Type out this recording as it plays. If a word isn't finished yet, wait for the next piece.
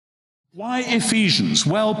Why Ephesians?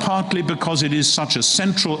 Well, partly because it is such a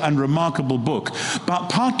central and remarkable book, but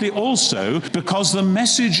partly also because the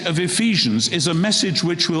message of Ephesians is a message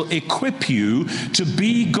which will equip you to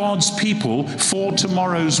be God's people for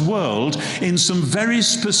tomorrow's world in some very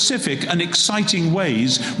specific and exciting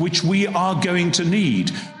ways which we are going to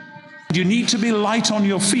need. You need to be light on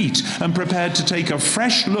your feet and prepared to take a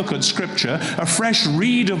fresh look at Scripture, a fresh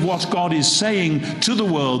read of what God is saying to the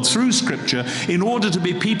world through Scripture, in order to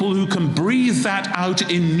be people who can breathe that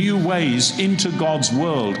out in new ways into God's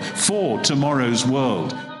world for tomorrow's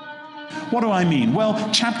world. What do I mean? Well,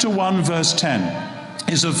 chapter 1, verse 10.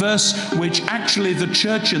 Is a verse which actually the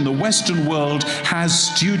church in the Western world has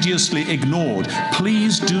studiously ignored.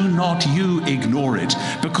 Please do not you ignore it,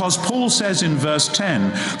 because Paul says in verse 10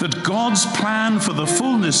 that God's plan for the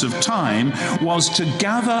fullness of time was to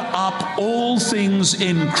gather up all things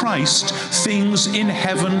in Christ, things in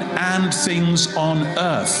heaven and things on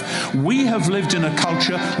earth. We have lived in a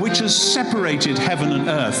culture which has separated heaven and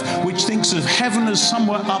earth, which thinks of heaven as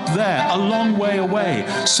somewhere up there, a long way away,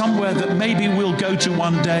 somewhere that maybe we'll go to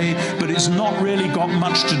one day, but it's not really got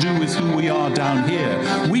much to do with who we are down here.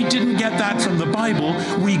 We didn't get that from the Bible.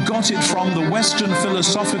 We got it from the Western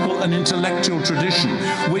philosophical and intellectual tradition,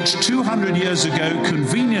 which 200 years ago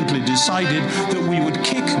conveniently decided that we would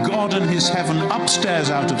kick God and his heaven upstairs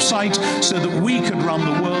out of sight so that we could run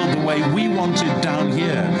the world the way we wanted down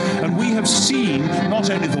here. And we have seen not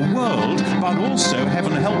only the world, but also,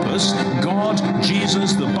 heaven help us, God,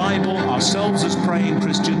 Jesus, the Bible, ourselves as praying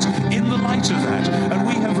Christians, in the light of that. And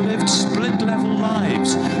we have lived split-level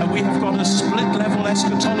lives, and we have got a split-level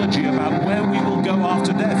eschatology about where we will go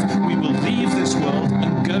after death. We will leave this world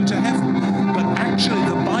and go to heaven. But actually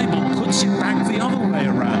the Bible puts it back the other way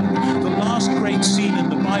around. The last great scene in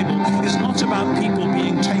the Bible is not about people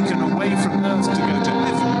being taken away from earth to go to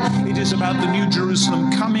heaven. It is about the New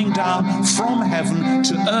Jerusalem coming down from heaven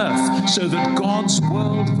to earth so that God's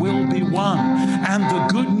world will be one. And the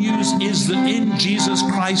good news is that in Jesus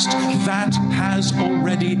Christ that has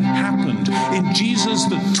already happened. In Jesus,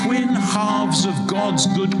 the twin halves of God's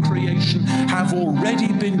good creation have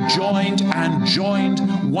already been joined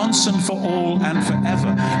once and for all and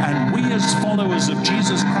forever. And we as followers of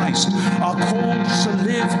Jesus Christ are called to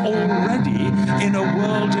live already in a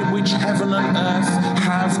world in which heaven and earth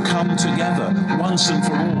have come together once and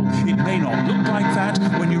for all. It may not look like that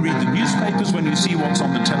when you read the newspapers, when you see what's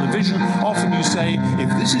on the television. Often you say, if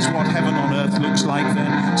this is what heaven on earth looks like,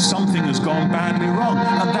 then something has gone badly wrong.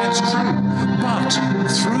 And that's true. But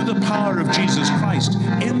through the power of Jesus Christ,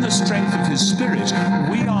 in the strength of his Spirit,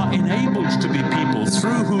 we are enabled to be people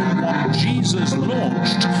through whom what Jesus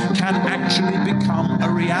launched can actually become a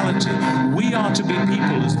reality. We are to be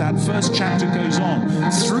people, as that first chapter goes on,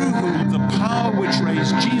 through whom the power which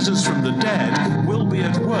raised Jesus from the dead will be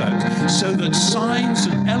at work, so that signs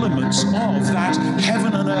and elements of that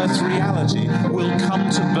heaven and earth reality will come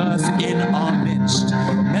to birth in our midst.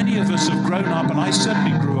 Many of us have grown up, and I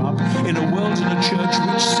certainly grew up, in a world and a church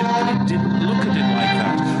which simply didn't look at it like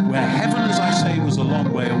that, where heaven, as I say, was a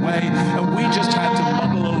long way away, and we just had to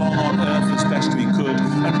muddle along on earth as best we could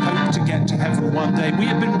and hope to get to heaven one day. We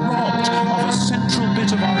have been robbed of a central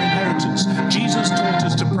bit of our inheritance. Jesus taught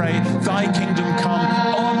us to pray, thy kingdom come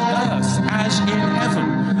on earth as in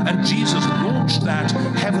heaven. And Jesus launched that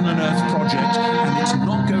heaven and earth project, and it's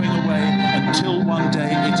not going away until one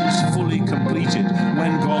day it is fully completed,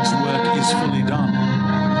 when God's work is fully done.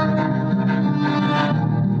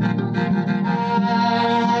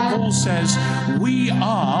 Paul says, we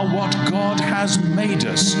are what God has made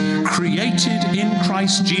us, created in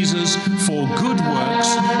Christ Jesus for good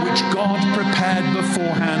works, which God prepared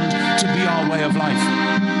beforehand to be our way of life.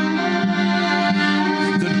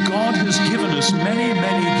 That God has given us many,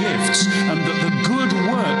 many gifts, and that the good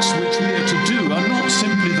works which we are to do are not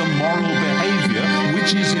simply the moral behavior,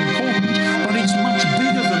 which is important, but it's much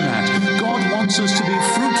bigger than that. God wants us to be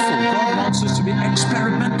fruitful. God wants us to be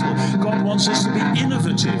experimental. God wants us to be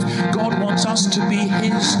innovative. God wants us to be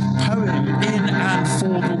his poem in and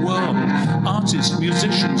for the world. Artists,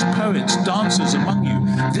 musicians, poets, dancers among you,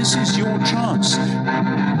 this is your chance.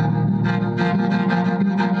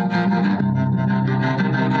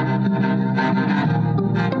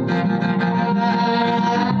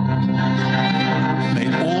 May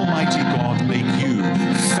Almighty God make you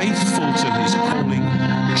faithful to his calling,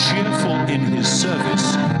 cheerful in his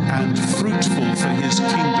service, and fruitful for his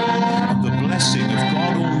kingdom. And the blessing of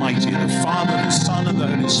God Almighty, the Father, the Son, and the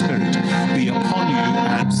Holy Spirit be upon you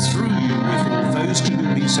and through you with all those to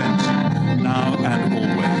whom he sent, now and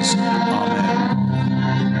always. Amen.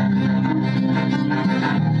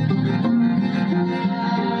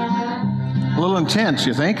 A little intense,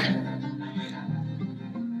 you think?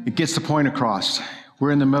 it gets the point across.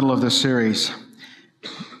 We're in the middle of this series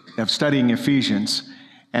of studying Ephesians.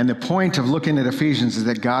 And the point of looking at Ephesians is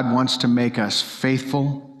that God wants to make us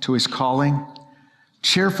faithful to his calling,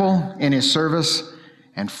 cheerful in his service,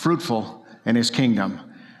 and fruitful in his kingdom.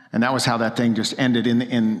 And that was how that thing just ended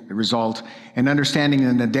in the result. And understanding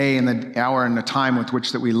in the day and the hour and the time with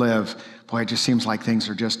which that we live, boy, it just seems like things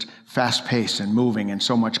are just fast-paced and moving and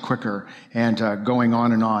so much quicker and going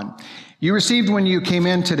on and on. You received when you came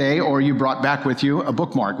in today, or you brought back with you, a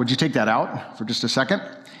bookmark. Would you take that out for just a second?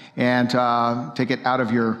 And take it out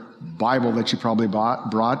of your Bible that you probably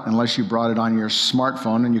brought, unless you brought it on your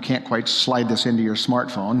smartphone, and you can't quite slide this into your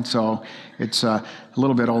smartphone, so it's a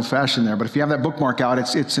little bit old-fashioned there. But if you have that bookmark out,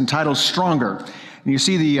 it's entitled Stronger. And you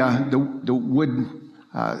see the wood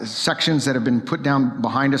sections that have been put down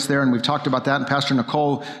behind us there, and we've talked about that. And Pastor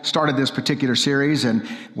Nicole started this particular series, and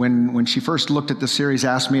when she first looked at the series,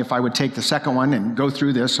 asked me if I would take the second one and go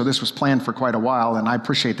through this. So this was planned for quite a while, and I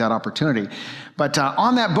appreciate that opportunity. But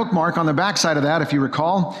on that bookmark, on the back side of that, if you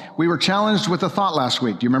recall, we were challenged with a thought last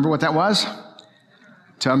week. Do you remember what that was?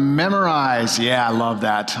 To memorize. Yeah, I love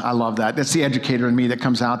that. I love that. That's the educator in me that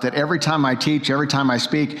comes out, that every time I teach, every time I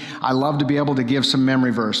speak, I love to be able to give some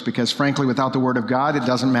memory verse, because frankly, without the Word of God, it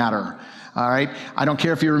doesn't matter. All right? I don't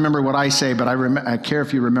care if you remember what I say, but I care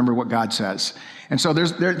if you remember what God says. And so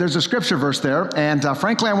there's a scripture verse there, and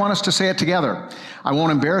frankly, I want us to say it together. I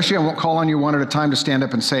won't embarrass you. I won't call on you one at a time to stand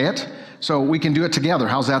up and say it. So we can do it together.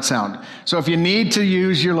 How's that sound? So if you need to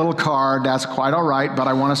use your little card, that's quite all right, but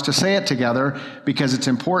I want us to say it together because it's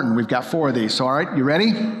important. We've got 4 of these. So all right, you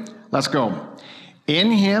ready? Let's go.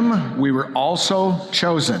 In him we were also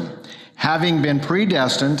chosen, having been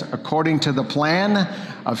predestined according to the plan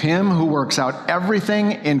of him who works out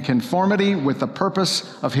everything in conformity with the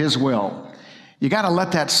purpose of his will. You got to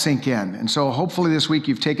let that sink in. And so hopefully this week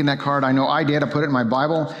you've taken that card. I know I did. I put it in my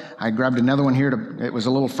Bible. I grabbed another one here. It was a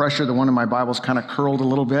little fresher. The one in my Bible's kind of curled a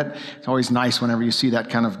little bit. It's always nice whenever you see that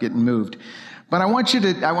kind of getting moved. But I want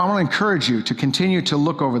to encourage you to continue to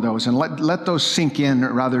look over those and let those sink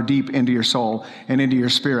in rather deep into your soul and into your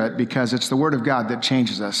spirit, because it's the Word of God that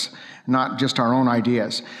changes us, not just our own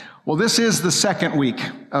ideas. Well, this is the second week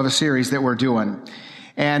of a series that we're doing.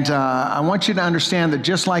 And I want you to understand that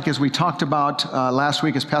just like as we talked about last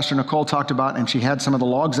week, as Pastor Nicole talked about, and she had some of the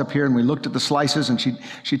logs up here, and we looked at the slices, and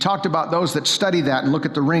she talked about those that study that and look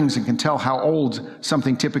at the rings and can tell how old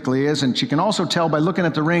something typically is. And she can also tell by looking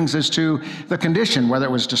at the rings as to the condition, whether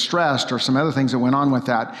it was distressed or some other things that went on with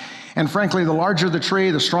that. And frankly, the larger the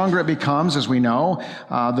tree, the stronger it becomes, as we know.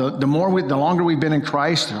 The longer we've been in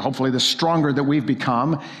Christ, hopefully the stronger that we've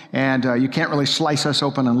become. And you can't really slice us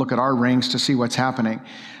open and look at our rings to see what's happening.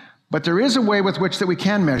 But there is a way with which that we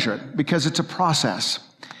can measure it, because it's a process.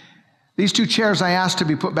 These 2 chairs I asked to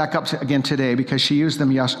be put back up again today because she used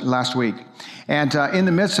them last week. And in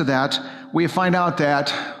the midst of that, we find out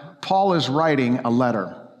that Paul is writing a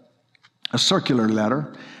letter, a circular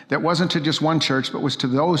letter, that wasn't to just one church, but was to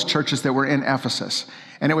those churches that were in Ephesus.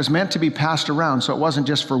 And it was meant to be passed around, so it wasn't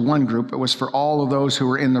just for one group, it was for all of those who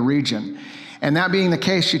were in the region. And that being the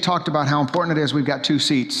case, she talked about how important it is we've got 2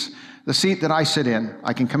 seats. The seat that I sit in,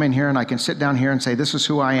 I can come in here and I can sit down here and say, this is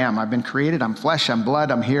who I am. I've been created, I'm flesh, I'm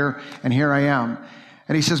blood, I'm here, and here I am.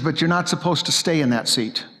 And he says, but you're not supposed to stay in that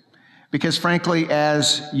seat. Because frankly,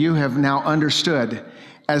 as you have now understood,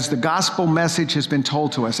 as the gospel message has been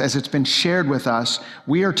told to us, as it's been shared with us,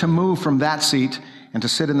 we are to move from that seat and to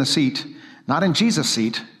sit in the seat, not in Jesus'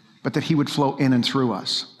 seat, but that he would flow in and through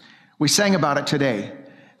us. We sang about it today,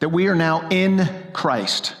 that we are now in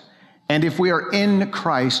Christ. And if we are in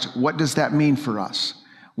Christ, what does that mean for us?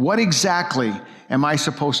 What exactly am I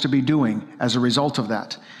supposed to be doing as a result of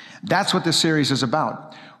that? That's what this series is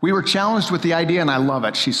about. We were challenged with the idea, and I love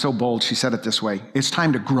it. She's so bold, she said it this way. It's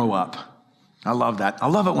time to grow up. I love that. I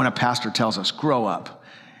love it when a pastor tells us, grow up.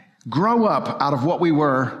 Grow up out of what we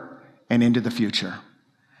were and into the future.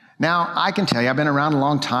 Now, I can tell you, I've been around a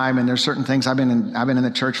long time, and there's certain things. I've been in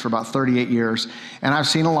the church for about 38 years, and I've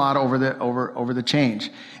seen a lot over the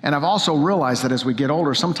change. And I've also realized that as we get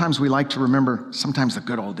older, sometimes we like to remember sometimes the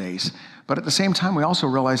good old days. But at the same time, we also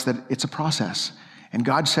realize that it's a process. And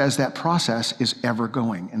God says that process is ever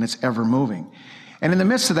going, and it's ever moving. And in the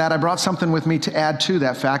midst of that, I brought something with me to add to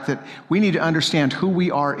that fact that we need to understand who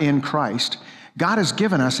we are in Christ. God has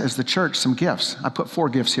given us as the church some gifts. I put 4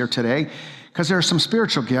 gifts here today because there are some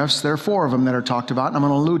spiritual gifts. There are 4 of them that are talked about, and I'm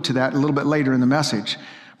going to allude to that a little bit later in the message.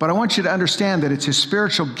 But I want you to understand that it's his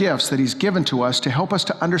spiritual gifts that he's given to us to help us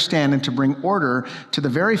to understand and to bring order to the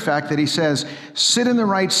very fact that he says, sit in the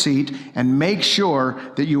right seat and make sure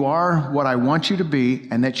that you are what I want you to be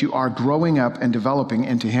and that you are growing up and developing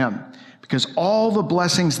into him. Because all the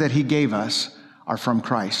blessings that he gave us are from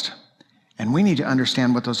Christ. And we need to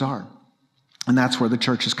understand what those are. And that's where the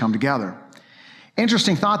church has come together.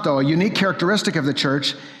 Interesting thought, though, a unique characteristic of the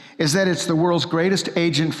church is that it's the world's greatest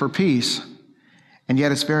agent for peace, and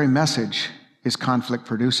yet its very message is conflict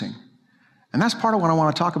producing. And that's part of what I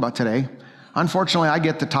want to talk about today. Unfortunately, I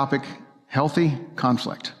get the topic healthy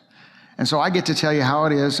conflict. And so I get to tell you how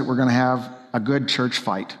it is that we're going to have a good church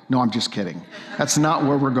fight. No, I'm just kidding. That's not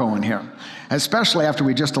where we're going here, especially after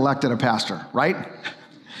we just elected a pastor, right?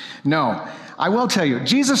 No, I will tell you,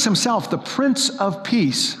 Jesus himself, the Prince of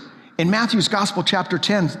Peace, in Matthew's Gospel, chapter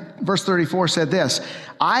 10, verse 34, said this,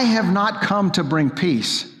 I have not come to bring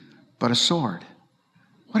peace, but a sword.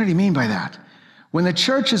 What did he mean by that? When the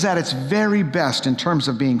church is at its very best in terms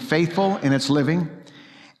of being faithful in its living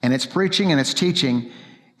and its preaching and its teaching,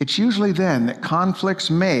 it's usually then that conflicts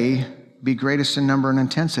may be greatest in number and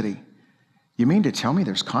intensity. You mean to tell me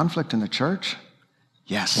there's conflict in the church?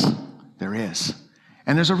 Yes, there is.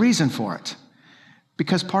 And there's a reason for it.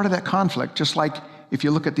 Because part of that conflict, just like if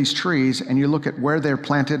you look at these trees and you look at where they're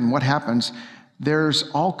planted and what happens, there's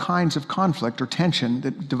all kinds of conflict or tension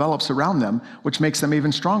that develops around them, which makes them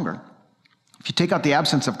even stronger. If you take out the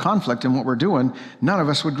absence of conflict in what we're doing, none of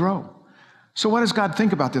us would grow. So what does God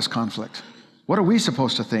think about this conflict? What are we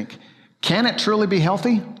supposed to think? Can it truly be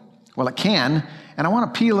healthy? Well, it can, and I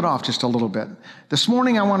want to peel it off just a little bit. This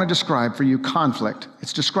morning, I want to describe for you conflict.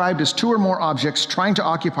 It's described as two or more objects trying to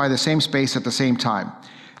occupy the same space at the same time.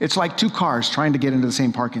 It's like two cars trying to get into the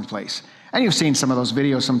same parking place. And you've seen some of those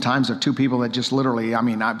videos sometimes of two people that just literally,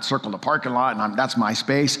 I've circled a parking lot and that's my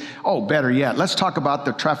space. Oh, better yet, let's talk about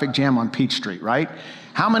the traffic jam on Peach Street, right?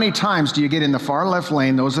 How many times do you get in the far left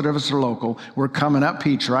lane, those of us that are local, we're coming up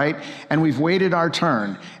Peach, right? And we've waited our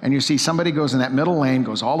turn, and you see somebody goes in that middle lane,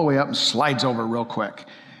 goes all the way up and slides over real quick.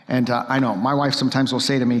 And I know, my wife sometimes will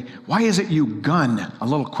say to me, why is it you gun a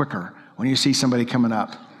little quicker when you see somebody coming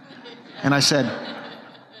up? And I said,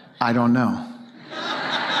 I don't know.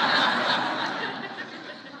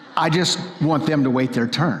 I just want them to wait their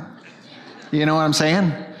turn. You know what I'm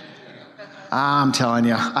saying? I'm telling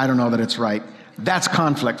you, I don't know that it's right. That's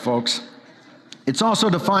conflict, folks. It's also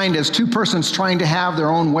defined as two persons trying to have their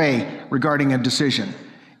own way regarding a decision,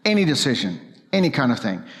 any kind of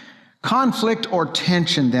thing. Conflict or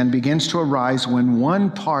tension then begins to arise when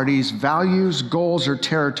one party's values, goals, or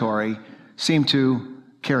territory seem to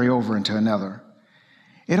carry over into another.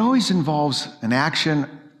 It always involves an action,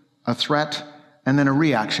 a threat, and then a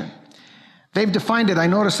reaction. They've defined it. I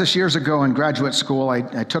noticed this years ago in graduate school. I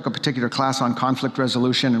took a particular class on conflict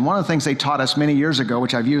resolution, and one of the things they taught us many years ago,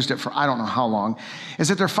 which I've used it for I don't know how long, is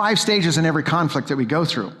that there are 5 stages in every conflict that we go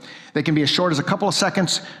through. They can be as short as a couple of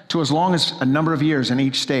seconds to as long as a number of years in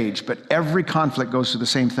each stage, but every conflict goes through the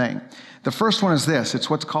same thing. The first one is this.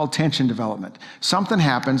 It's what's called tension development. Something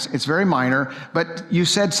happens. It's very minor, but you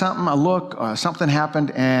said something, a look, something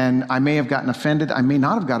happened, and I may have gotten offended. I may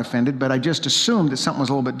not have got offended, but I just assumed that something was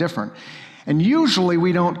a little bit different. And usually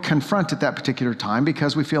we don't confront at that particular time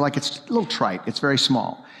because we feel like it's a little trite. It's very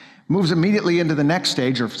small. Moves immediately into the next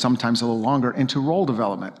stage, or sometimes a little longer, into role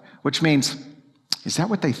development, which means, is that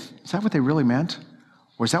what they really meant?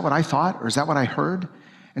 Or is that what I thought? Or is that what I heard?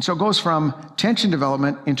 And so it goes from tension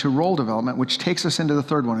development into role development, which takes us into the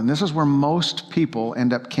third one. And this is where most people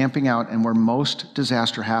end up camping out and where most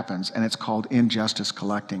disaster happens. And it's called injustice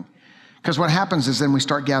collecting. Because what happens is then we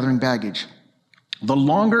start gathering baggage. The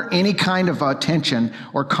longer any kind of tension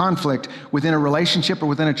or conflict within a relationship or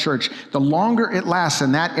within a church, the longer it lasts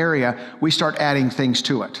in that area, we start adding things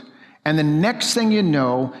to it. And the next thing you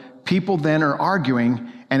know, people then are arguing,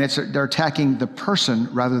 and they're attacking the person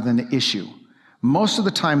rather than the issue. Most of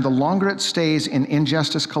the time, the longer it stays in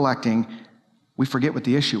injustice collecting, we forget what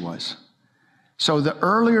the issue was. So the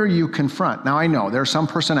earlier you confront, now I know there are some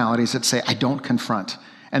personalities that say, I don't confront.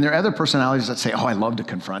 And there are other personalities that say, oh, I love to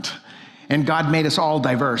confront. And God made us all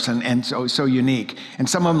diverse and so unique. And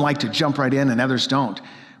some of them like to jump right in and others don't.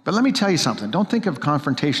 But let me tell you something. Don't think of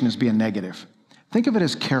confrontation as being negative. Think of it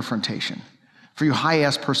as carefrontation. For you high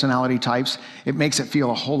S personality types, it makes it feel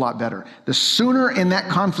a whole lot better. The sooner in that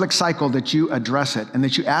conflict cycle that you address it and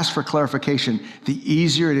that you ask for clarification, the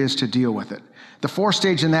easier it is to deal with it. The 4th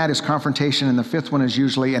stage in that is confrontation, and the 5th one is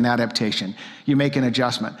usually an adaptation. You make an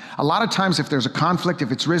adjustment. A lot of times if there's a conflict,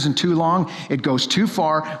 if it's risen too long, it goes too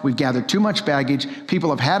far, we've gathered too much baggage, people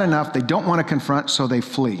have had enough, they don't want to confront, so they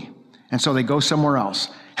flee. And so they go somewhere else.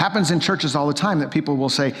 Happens in churches all the time that people will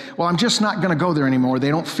say, well, I'm just not going to go there anymore. They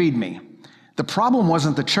don't feed me. The problem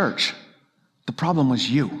wasn't the church. The problem was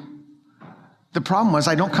you. The problem was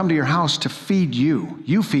I don't come to your house to feed you.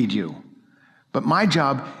 You feed you. But my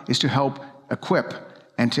job is to help equip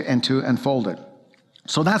and to unfold it.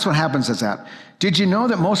 So that's what happens is that. Did you know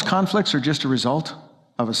that most conflicts are just a result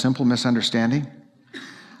of a simple misunderstanding?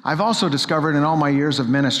 I've also discovered in all my years of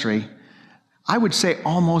ministry, I would say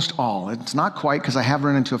almost all, it's not quite because I have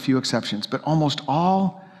run into a few exceptions, but almost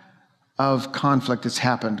all of conflict that's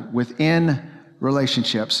happened within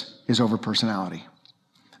relationships is over personality.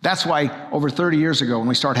 That's why over 30 years ago when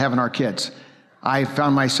we started having our kids, I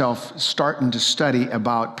found myself starting to study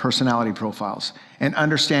about personality profiles and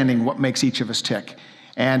understanding what makes each of us tick.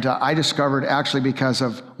 And I discovered actually because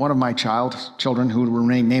of one of my children who will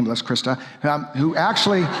remain nameless, Krista, who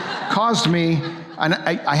actually caused me, and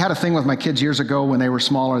I had a thing with my kids years ago when they were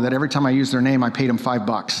smaller that every time I used their name, I paid them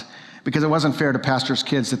 $5 because it wasn't fair to pastors'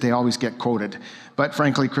 kids that they always get quoted. But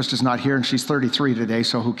frankly, Krista's not here and she's 33 today,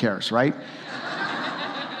 so who cares, right?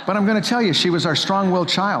 But I'm going to tell you, she was our strong-willed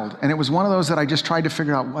child, and it was one of those that I just tried to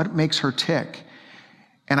figure out what makes her tick.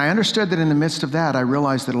 And I understood that in the midst of that, I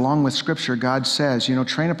realized that along with Scripture, God says,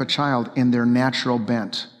 train up a child in their natural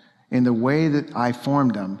bent, in the way that I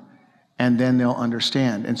formed them, and then they'll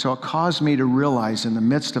understand. And so it caused me to realize in the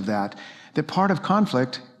midst of that part of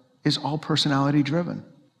conflict is all personality-driven.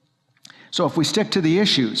 So if we stick to the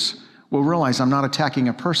issues, we'll realize I'm not attacking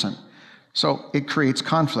a person. So it creates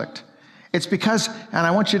conflict. It's because, and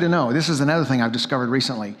I want you to know, this is another thing I've discovered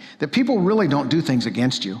recently, that people really don't do things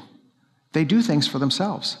against you. They do things for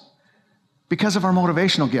themselves because of our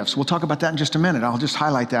motivational gifts. We'll talk about that in just a minute. I'll just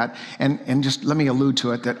highlight that and just let me allude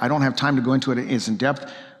to it that I don't have time to go into it as in depth,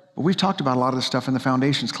 but we've talked about a lot of the stuff in the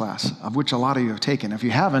foundations class, of which a lot of you have taken. If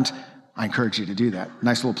you haven't, I encourage you to do that.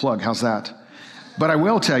 Nice little plug, how's that? But I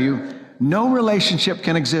will tell you, no relationship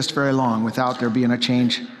can exist very long without there being a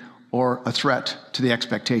change or a threat to the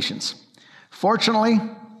expectations. Fortunately,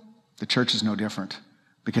 the church is no different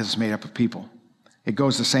because it's made up of people. It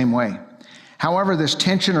goes the same way. However, this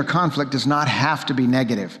tension or conflict does not have to be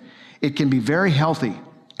negative. It can be very healthy,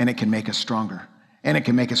 and it can make us stronger, and it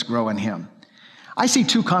can make us grow in Him. I see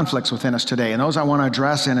two conflicts within us today, and those I want to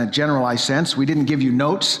address in a generalized sense. We didn't give you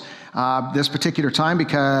notes this particular time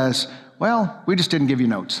because, well, we just didn't give you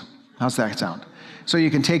notes. How's that sound? So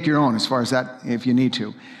you can take your own as far as that if you need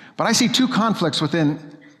to. But I see two conflicts within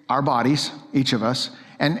our bodies, each of us,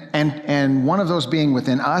 and one of those being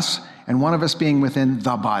within us, and one of us being within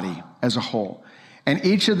the body as a whole. And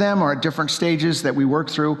each of them are at different stages that we work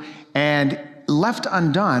through, and left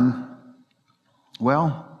undone,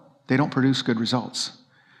 well, they don't produce good results.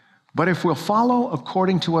 But if we'll follow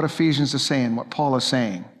according to what Ephesians is saying, what Paul is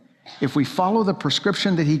saying, if we follow the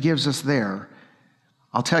prescription that he gives us there,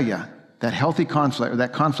 I'll tell you, that healthy conflict, or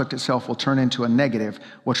that conflict itself will turn into a negative,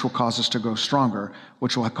 which will cause us to go stronger,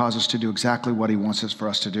 which will cause us to do exactly what he wants us for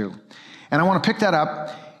us to do. And I want to pick that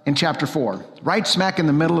up in chapter 4, right smack in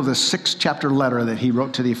the middle of the 6-chapter letter that he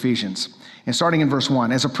wrote to the Ephesians. And starting in verse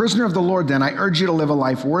 1, as a prisoner of the Lord, then, I urge you to live a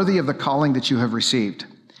life worthy of the calling that you have received.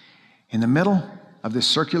 In the middle of this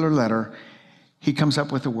circular letter, he comes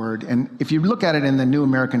up with a word, and if you look at it in the New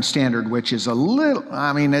American Standard, which is a little,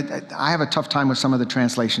 I have a tough time with some of the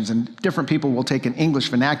translations, and different people will take an English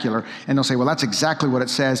vernacular, and they'll say, well, that's exactly what it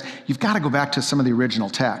says. You've got to go back to some of the original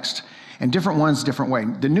text. And different ones, different way.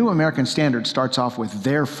 The New American Standard starts off with,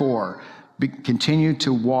 therefore, continue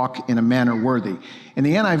to walk in a manner worthy. In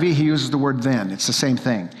the NIV, he uses the word then. It's the same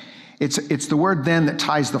thing. It's the word then that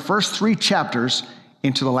ties the first 3 chapters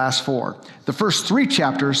into the last 4. The first 3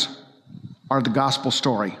 chapters are the gospel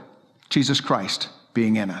story, Jesus Christ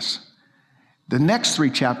being in us. The next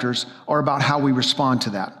 3 chapters are about how we respond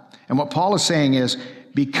to that. And what Paul is saying is,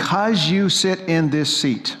 because you sit in this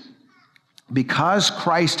seat, because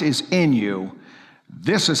Christ is in you,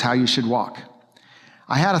 this is how you should walk.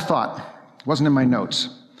 I had a thought, it wasn't in my notes.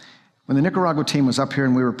 When the Nicaragua team was up here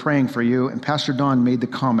and we were praying for you, and Pastor Don made the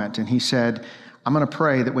comment, and he said, I'm going to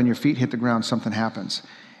pray that when your feet hit the ground, something happens.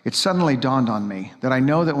 It suddenly dawned on me that I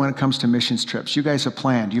know that when it comes to missions trips, you guys have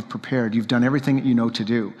planned, you've prepared, you've done everything that you know to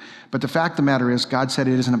do. But the fact of the matter is, God said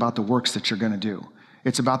it isn't about the works that you're going to do.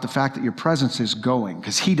 It's about the fact that your presence is going,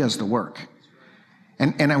 because he does the work.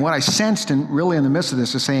 And what I sensed, and really in the midst of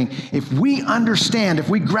this, is saying, if we understand, if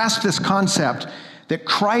we grasp this concept that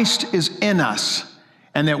Christ is in us,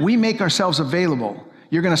 and that we make ourselves available,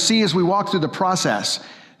 you're going to see as we walk through the process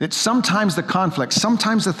That sometimes the conflict,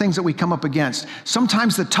 sometimes the things that we come up against,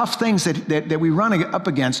 sometimes the tough things that we run up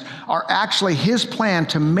against are actually his plan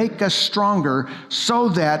to make us stronger so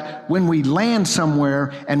that when we land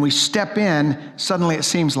somewhere and we step in, suddenly it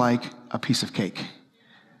seems like a piece of cake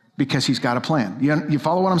because he's got a plan. You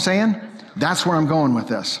follow what I'm saying? That's where I'm going with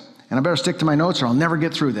this. And I better stick to my notes or I'll never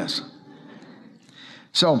get through this.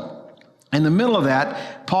 So in the middle of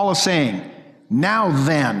that, Paul is saying, now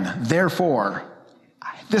then, therefore,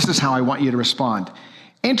 this is how I want you to respond.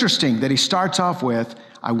 Interesting that he starts off with,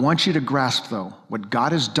 I want you to grasp, though, what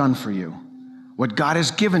God has done for you, what God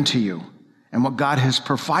has given to you, and what God has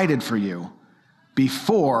provided for you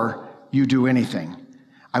before you do anything.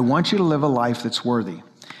 I want you to live a life that's worthy.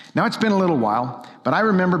 Now, it's been a little while, but I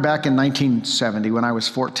remember back in 1970 when I was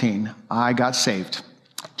 14, I got saved.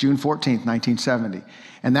 June 14th, 1970.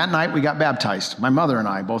 And that night we got baptized, my mother and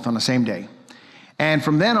I, both on the same day. And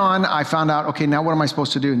from then on, I found out, okay, now what am I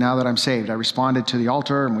supposed to do now that I'm saved? I responded to the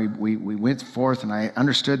altar, and we went forth, and I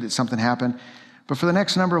understood that something happened. But for the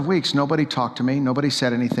next number of weeks, nobody talked to me. Nobody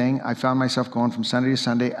said anything. I found myself going from Sunday to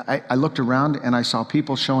Sunday. I looked around, and I saw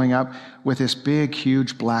people showing up with this big,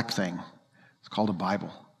 huge black thing. It's called a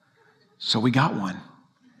Bible. So we got one,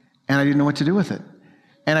 and I didn't know what to do with it.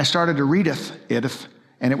 And I started to read it,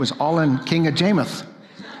 and it was all in King of Jamoth.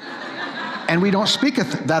 And we don't speak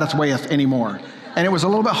that wayeth anymore. And it was a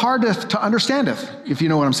little bit hard to understand it, if you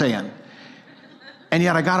know what I'm saying. And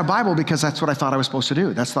yet I got a Bible because that's what I thought I was supposed to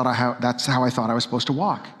do. That's how I thought I was supposed to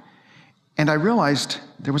walk. And I realized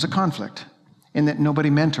there was a conflict in that nobody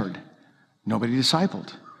mentored, nobody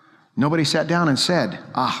discipled, nobody sat down and said,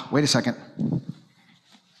 wait a second.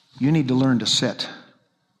 You need to learn to sit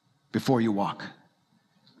before you walk.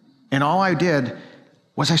 And all I did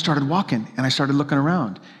was I started walking and I started looking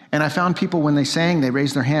around. And I found people when they sang, they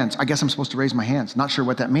raised their hands. I guess I'm supposed to raise my hands. Not sure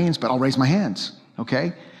what that means, but I'll raise my hands,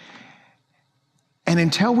 okay? And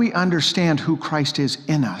until we understand who Christ is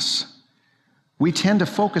in us, we tend to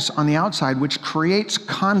focus on the outside, which creates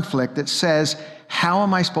conflict that says, how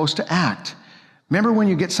am I supposed to act? Remember when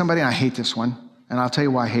you get somebody, and I hate this one, and I'll tell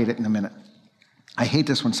you why I hate it in a minute. I hate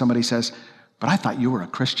this when somebody says, but I thought you were a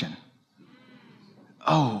Christian.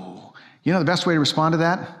 Oh, you know the best way to respond to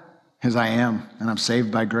that? Is I am, and I'm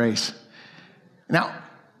saved by grace. Now,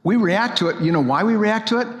 we react to it. You know why we react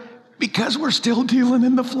to it? Because we're still dealing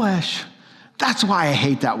in the flesh. That's why I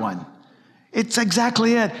hate that one. It's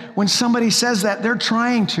exactly it. When somebody says that, they're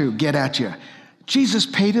trying to get at you. Jesus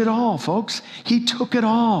paid it all, folks. He took it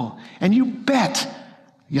all. And you bet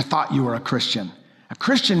you thought you were a Christian. A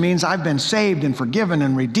Christian means I've been saved and forgiven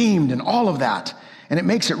and redeemed and all of that. And it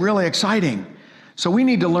makes it really exciting. So we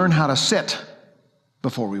need to learn how to sit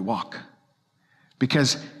before we walk.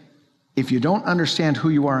 Because if you don't understand who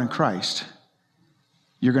you are in Christ,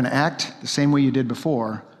 you're going to act the same way you did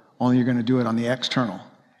before, only you're going to do it on the external,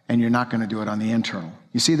 and you're not going to do it on the internal.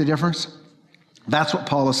 You see the difference? That's what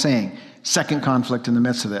Paul is saying. Second conflict in the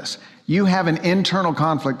midst of this. You have an internal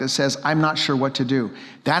conflict that says, I'm not sure what to do.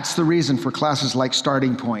 That's the reason for classes like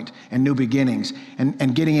Starting Point and New Beginnings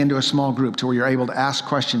and getting into a small group to where you're able to ask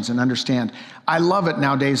questions and understand. I love it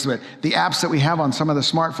nowadays with the apps that we have on some of the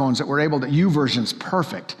smartphones that we're able to, YouVersion's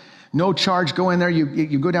perfect. No charge, go in there,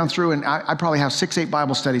 you go down through, and I probably have 6-8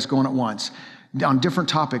 Bible studies going at once on different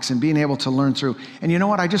topics and being able to learn through. And you know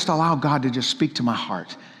what? I just allow God to just speak to my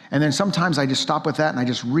heart. And then sometimes I just stop with that and I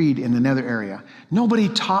just read in another area. Nobody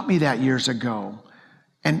taught me that years ago.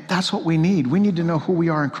 And that's what we need. We need to know who we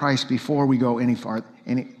are in Christ before we go any farther.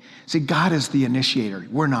 See, God is the initiator.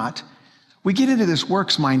 We're not. We get into this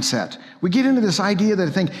works mindset. We get into this idea that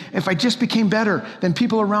I think, if I just became better, then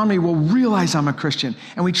people around me will realize I'm a Christian.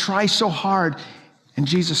 And we try so hard. And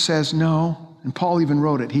Jesus says, no. And Paul even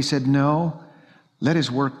wrote it. He said, no, let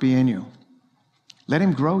his work be in you. Let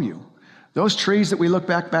him grow you. Those trees that we look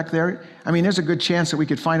back there, I mean, there's a good chance that we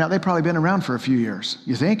could find out they've probably been around for a few years.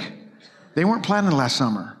 You think? They weren't planted last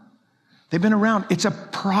summer. They've been around. It's a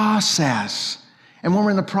process. And when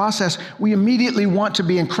we're in the process, we immediately want to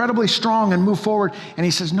be incredibly strong and move forward. And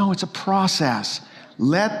he says, no, it's a process.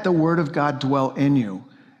 Let the word of God dwell in you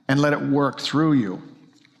and let it work through you.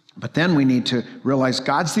 But then we need to realize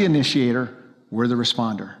God's the initiator, we're the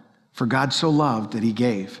responder. For God so loved that he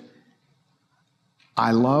gave.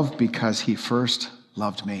 I love because he first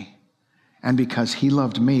loved me. And because he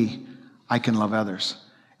loved me, I can love others.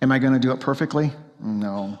 Am I going to do it perfectly?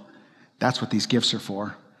 No. That's what these gifts are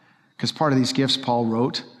for. Because part of these gifts, Paul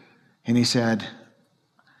wrote, and he said,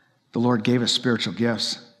 the Lord gave us spiritual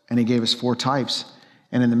gifts, and he gave us 4 types.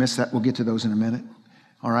 And in the midst of that, we'll get to those in a minute.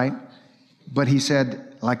 All right? But he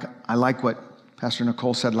said, I like what Pastor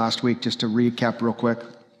Nicole said last week, just to recap real quick.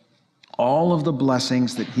 All of the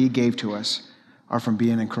blessings that he gave to us are from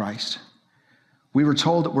being in Christ. We were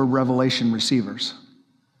told that we're revelation receivers.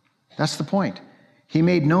 That's the point. He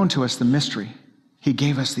made known to us the mystery. He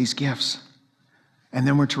gave us these gifts. And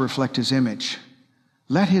then we're to reflect his image.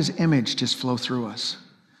 Let his image just flow through us.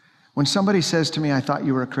 When somebody says to me, I thought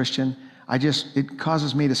you were a Christian, it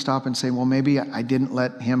causes me to stop and say, well, maybe I didn't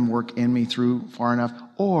let him work in me through far enough.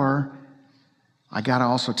 Or I got to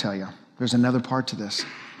also tell you, there's another part to this.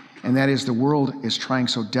 And that is the world is trying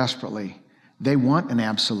so desperately. They want an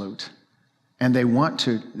absolute. And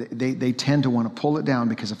they tend to want to pull it down,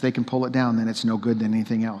 because if they can pull it down, then it's no good than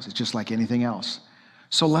anything else. It's just like anything else.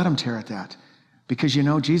 So let them tear at that. Because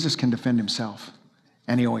Jesus can defend himself.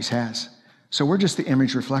 And he always has. So we're just the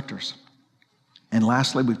image reflectors. And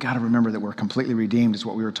lastly, we've got to remember that we're completely redeemed, is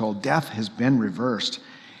what we were told. Death has been reversed.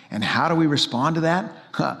 And how do we respond to that?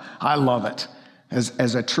 I love it.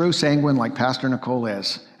 As a true sanguine like Pastor Nicole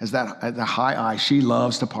is, as the high I, she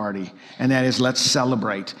loves to party. And that is, let's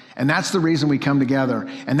celebrate. And that's the reason we come together.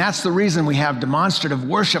 And that's the reason we have demonstrative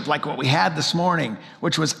worship like what we had this morning,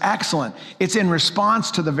 which was excellent. It's in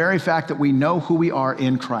response to the very fact that we know who we are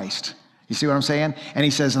in Christ. You see what I'm saying? And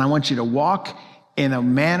he says, and I want you to walk in a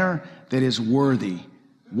manner that is worthy.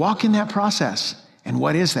 Walk in that process. And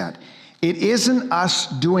what is that? It isn't us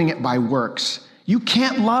doing it by works. You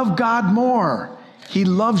can't love God more. He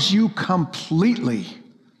loves you completely.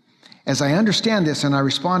 As I understand this and I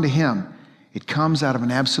respond to him, it comes out of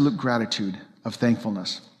an absolute gratitude of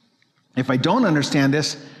thankfulness. If I don't understand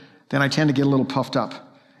this, then I tend to get a little puffed up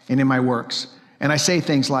and in my works. And I say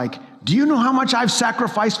things like, do you know how much I've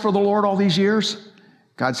sacrificed for the Lord all these years?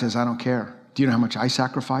 God says, I don't care. Do you know how much I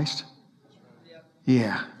sacrificed?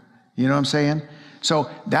 Yeah. You know what I'm saying? So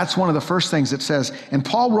that's one of the first things it says. And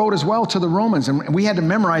Paul wrote as well to the Romans, and we had to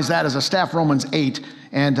memorize that as a staff, Romans 8.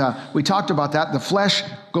 And we talked about that. The flesh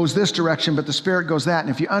goes this direction, but the spirit goes that.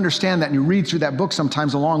 And if you understand that and you read through that book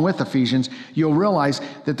sometimes along with Ephesians, you'll realize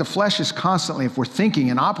that the flesh is constantly, if we're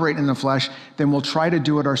thinking and operating in the flesh, then we'll try to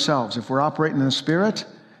do it ourselves. If we're operating in the spirit,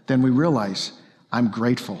 then we realize, I'm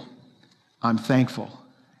grateful, I'm thankful,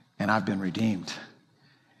 and I've been redeemed.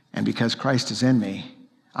 And because Christ is in me,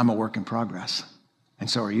 I'm a work in progress. And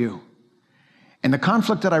so are you. And the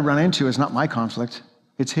conflict that I run into is not my conflict,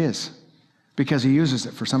 it's his, because he uses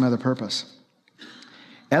it for some other purpose.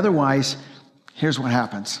 Otherwise, here's what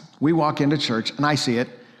happens. We walk into church, and I see it.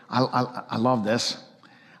 I love this.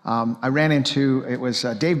 I ran into, it was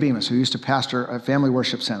Dave Bemis, who used to pastor a family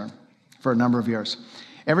worship center for a number of years.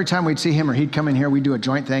 Every time we'd see him or he'd come in here, we'd do a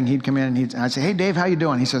joint thing. He'd come in and I'd say, hey, Dave, how you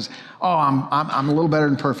doing? He says, oh, I'm a little better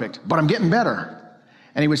than perfect, but I'm getting better.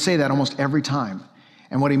 And he would say that almost every time.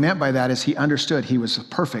 And what he meant by that is he understood he was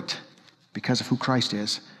perfect because of who Christ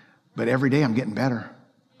is. But every day I'm getting better.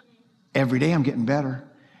 Every day I'm getting better.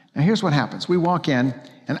 Now here's what happens. We walk in,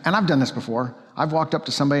 and I've done this before. I've walked up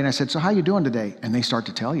to somebody and I said, so how you doing today? And they start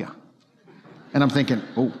to tell you. And I'm thinking,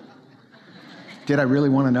 oh, did I really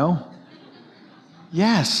want to know?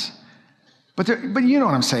 Yes. But you know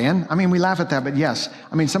what I'm saying. I mean, we laugh at that, but yes.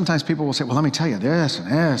 I mean, sometimes people will say, well, let me tell you this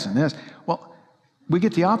and this and this. Well, we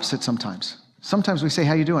get the opposite sometimes. Sometimes we say,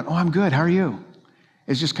 how you doing? Oh, I'm good. How are you?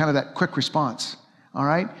 It's just kind of that quick response. All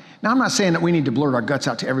right? Now, I'm not saying that we need to blurt our guts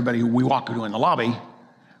out to everybody who we walk into in the lobby.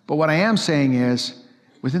 But what I am saying is,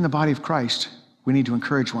 within the body of Christ, we need to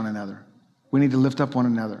encourage one another. We need to lift up one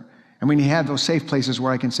another. And we need to have those safe places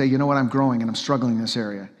where I can say, you know what, I'm growing and I'm struggling in this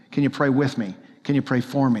area. Can you pray with me? Can you pray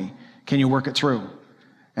for me? Can you work it through?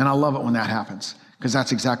 And I love it when that happens, because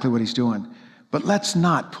that's exactly what he's doing. But let's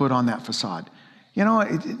not put on that facade. You know,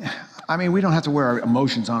 I mean, we don't have to wear our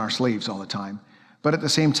emotions on our sleeves all the time. But at the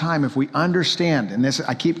same time, if we understand, and this,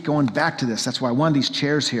 I keep going back to this, that's why I wanted these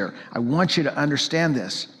chairs here. I want you to understand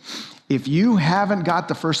this. If you haven't got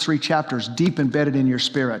the first 3 chapters deep embedded in your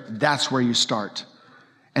spirit, that's where you start.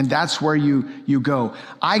 And that's where you go.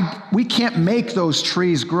 We can't make those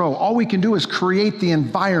trees grow. All we can do is create the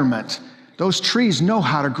environment. Those trees know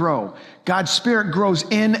how to grow. God's Spirit grows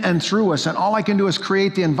in and through us, and all I can do is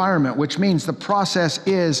create the environment, which means the process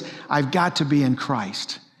is I've got to be in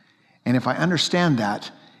Christ. And if I understand that,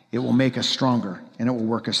 it will make us stronger, and it will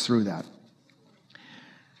work us through that.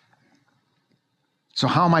 So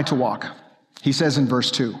how am I to walk? He says in verse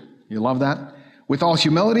 2, you love that? With all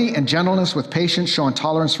humility and gentleness, with patience, showing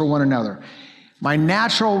tolerance for one another. My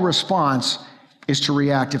natural response is to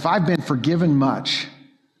react. If I've been forgiven much,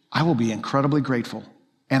 I will be incredibly grateful,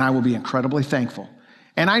 and I will be incredibly thankful.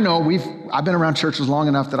 And I know I've been around churches long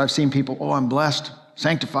enough that I've seen people, oh, I'm blessed,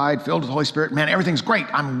 sanctified, filled with the Holy Spirit. Man, everything's great.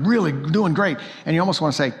 I'm really doing great. And you almost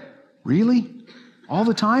want to say, really? All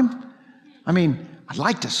the time? I mean, I'd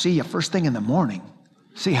like to see you first thing in the morning.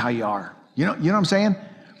 See how you are. You know what I'm saying?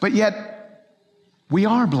 But yet, we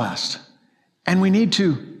are blessed. And we need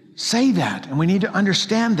to say that, and we need to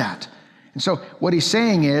understand that. And so what he's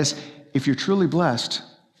saying is, if you're truly blessed,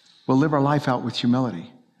 we'll live our life out with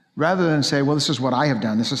humility. Rather than say, well, this is what I have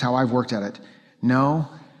done. This is how I've worked at it. No,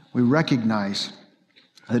 we recognize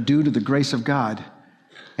that due to the grace of God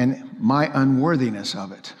and my unworthiness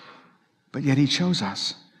of it. But yet he chose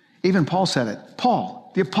us. Even Paul said it.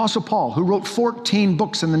 Paul, the Apostle Paul, who wrote 14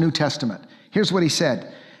 books in the New Testament. Here's what he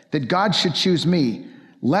said, that God should choose me,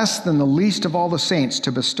 less than the least of all the saints,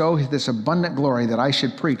 to bestow this abundant glory that I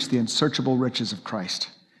should preach the unsearchable riches of Christ.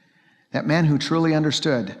 That man who truly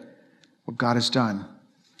understood what God has done,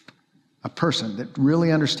 a person that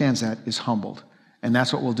really understands that, is humbled. And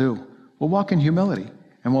that's what we'll do. We'll walk in humility,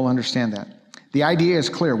 and we'll understand that. The idea is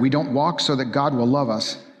clear. We don't walk so that God will love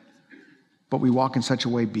us, but we walk in such a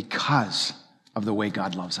way because of the way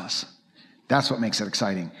God loves us. That's what makes it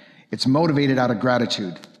exciting. It's motivated out of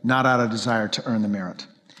gratitude, not out of desire to earn the merit.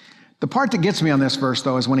 The part that gets me on this verse,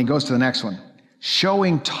 though, is when he goes to the next one.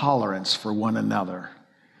 Showing tolerance for one another.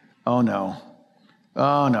 Oh, no.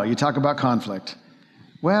 Oh, no. You talk about conflict.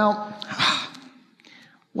 Well,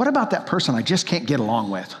 what about that person I just can't get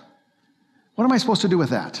along with? What am I supposed to do with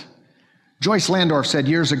that? Joyce Landorf said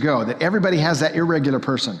years ago that everybody has that irregular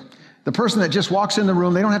person. The person that just walks in the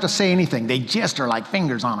room, they don't have to say anything. They just are like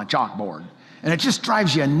fingers on a chalkboard. And it just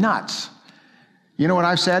drives you nuts. You know what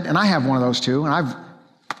I've said? And I have one of those too. And I've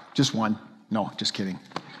just one. No, just kidding.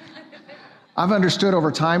 I've understood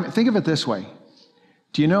over time. Think of it this way.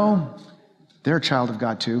 Do you know they're a child of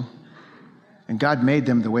God too? And God made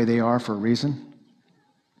them the way they are for a reason.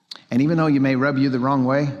 And even though you may rub you the wrong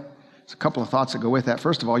way, there's a couple of thoughts that go with that.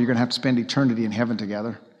 First of all, you're going to have to spend eternity in heaven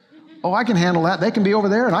together. Oh, I can handle that. They can be over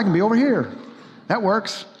there and I can be over here. That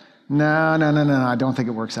works. No. I don't think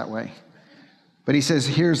it works that way. But he says,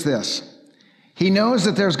 here's this. He knows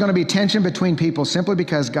that there's going to be tension between people simply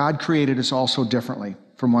because God created us all so differently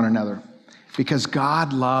from one another. Because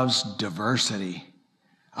God loves diversity.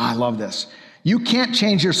 Oh, I love this. You can't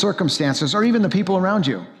change your circumstances or even the people around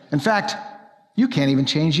you. In fact, you can't even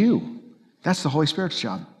change you. That's the Holy Spirit's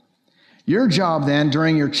job. Your job then,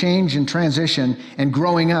 during your change and transition and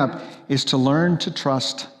growing up, is to learn to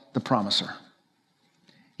trust the promiser.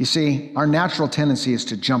 You see, our natural tendency is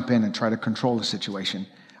to jump in and try to control the situation.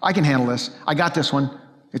 I can handle this. I got this one.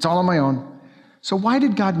 It's all on my own. So why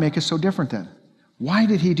did God make us so different then? Why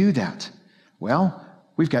did he do that? Well,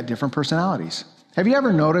 we've got different personalities. Have you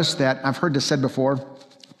ever noticed that, I've heard this said before,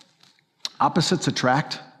 opposites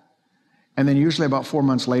attract, and then usually about 4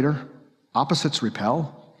 months later, opposites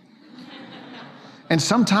repel? And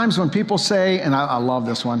sometimes when people say, and I love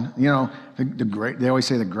this one, you know, they always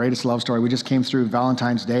say the greatest love story. We just came through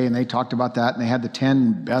Valentine's Day and they talked about that and they had the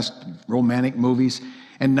 10 best romantic movies.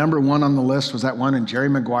 And number one on the list was that one in Jerry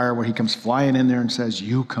Maguire where he comes flying in there and says,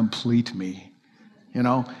 "You complete me," you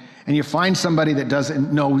know? And you find somebody that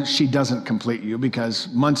doesn't know she doesn't complete you because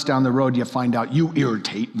months down the road you find out you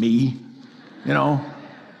irritate me, you know?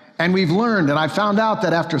 And we've learned, and I found out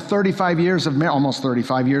that after 35 years of almost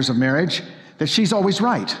 35 years of marriage, that she's always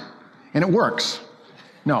right, and it works.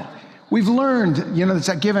 No, we've learned, you know, it's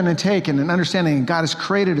that give and take and an understanding God has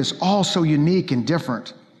created us all so unique and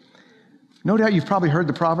different. No doubt you've probably heard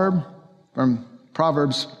the proverb from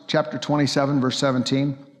Proverbs chapter 27, verse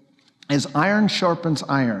 17. As iron sharpens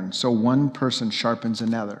iron, so one person sharpens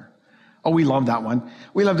another. Oh, we love that one.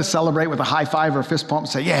 We love to celebrate with a high five or a fist pump and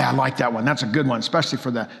say, yeah, I like that one. That's a good one, especially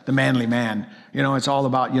for the manly man. You know, it's all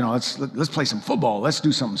about, you know, let's play some football. Let's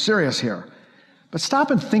do something serious here. But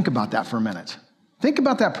stop and think about that for a minute. Think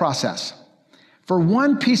about that process. For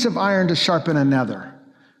one piece of iron to sharpen another,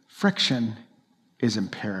 friction is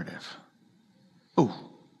imperative.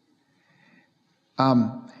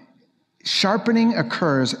 Sharpening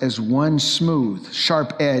occurs as one smooth,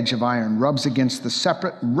 sharp edge of iron rubs against the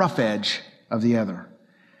separate rough edge of the other.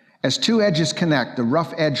 As two edges connect, the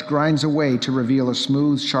rough edge grinds away to reveal a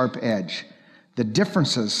smooth, sharp edge. The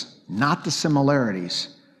differences, not the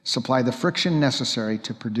similarities, supply the friction necessary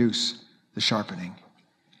to produce the sharpening.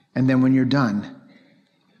 And then when you're done,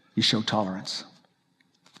 you show tolerance.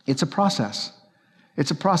 It's a process.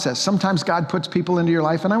 It's a process. Sometimes God puts people into your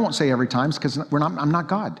life, and I won't say every time because I'm not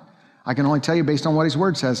God. I can only tell you based on what his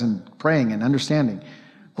word says and praying and understanding.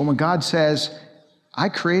 But when God says, I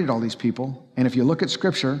created all these people, and if you look at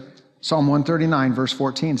scripture, Psalm 139 verse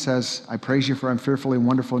 14 says, I praise you for I'm fearfully and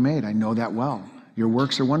wonderfully made. I know that well. Your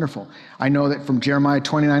works are wonderful. I know that from Jeremiah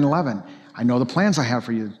 29:11, I know the plans I have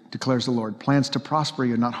for you, declares the Lord. Plans to prosper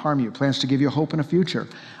you, not harm you. Plans to give you hope and a future.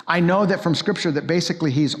 I know that from scripture that basically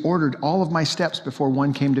he's ordered all of my steps before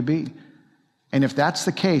one came to be. And if that's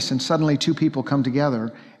the case, and suddenly two people come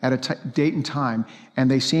together at a date and time, and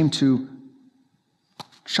they seem to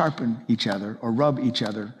sharpen each other or rub each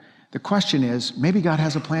other, the question is, maybe God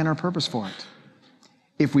has a plan or a purpose for it.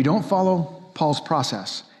 If we don't follow Paul's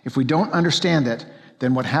process, if we don't understand it,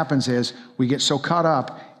 then what happens is we get so caught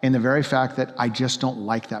up in the very fact that I just don't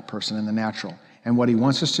like that person in the natural. And what he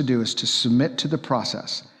wants us to do is to submit to the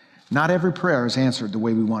process. Not every prayer is answered the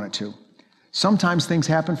way we want it to. Sometimes things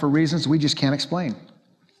happen for reasons we just can't explain.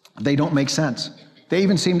 They don't make sense. They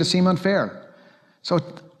even seem unfair. So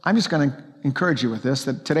I'm just going to encourage you with this,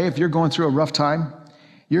 that today if you're going through a rough time,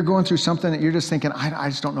 you're going through something that you're just thinking, I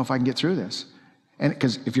just don't know if I can get through this. And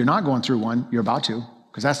because if you're not going through one, you're about to,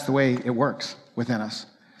 because that's the way it works within us.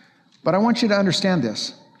 But I want you to understand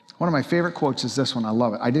this. One of my favorite quotes is this one. I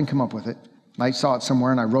love it. I didn't come up with it. I saw it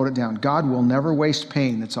somewhere and I wrote it down. God will never waste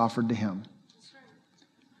pain that's offered to him.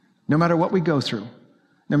 No matter what we go through,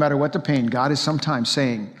 no matter what the pain, God is sometimes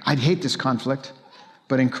saying, I'd hate this conflict,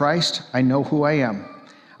 but in Christ, I know who I am.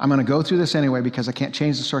 I'm going to go through this anyway because I can't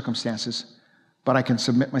change the circumstances, but I can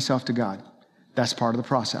submit myself to God. That's part of the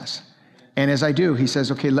process. And as I do, he says,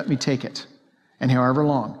 okay, let me take it. And however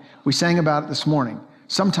long. We sang about it this morning.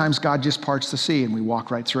 Sometimes God just parts the sea and we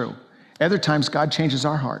walk right through. Other times God changes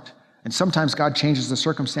our heart. And sometimes God changes the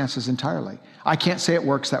circumstances entirely. I can't say it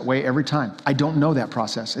works that way every time. I don't know that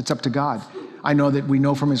process. It's up to God. I know that we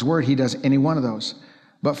know from his word he does any one of those.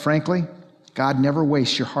 But frankly, God never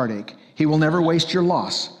wastes your heartache. He will never waste your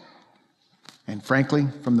loss. And frankly,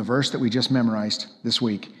 from the verse that we just memorized this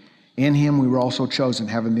week, in him we were also chosen,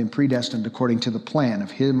 having been predestined according to the plan of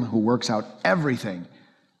him who works out everything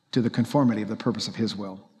to the conformity of the purpose of his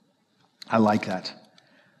will. I like that.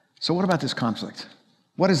 So what about this conflict?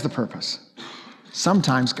 What is the purpose?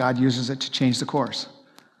 Sometimes God uses it to change the course.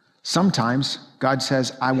 Sometimes God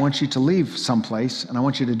says, I want you to leave someplace and I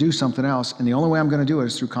want you to do something else, and the only way I'm going to do it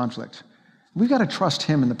is through conflict. We've got to trust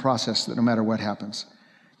him in the process that no matter what happens.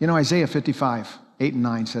 You know, Isaiah 55, 8 and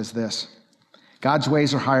 9 says this, God's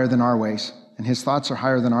ways are higher than our ways, and his thoughts are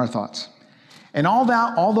higher than our thoughts. And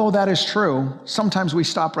although that is true, sometimes we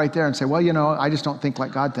stop right there and say, well, you know, I just don't think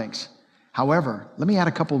like God thinks. However, let me add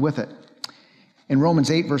a couple with it. In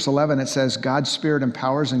Romans 8, verse 11, it says, God's Spirit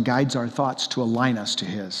empowers and guides our thoughts to align us to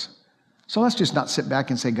his. So let's just not sit back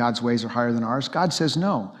and say God's ways are higher than ours. God says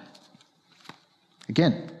no.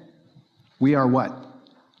 Again, we are what?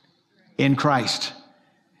 In Christ.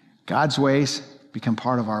 God's ways become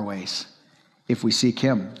part of our ways. If we seek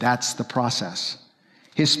him, that's the process.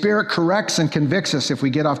 His Spirit corrects and convicts us if we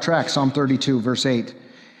get off track. Psalm 32, verse 8.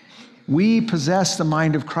 We possess the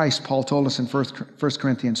mind of Christ, Paul told us in 1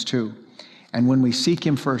 Corinthians 2. And when we seek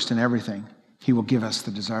him first in everything, he will give us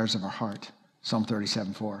the desires of our heart. Psalm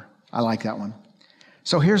 37, 4. I like that one.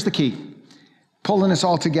 So here's the key. Pulling this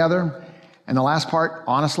all together. And the last part,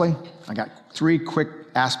 honestly, I got 3 quick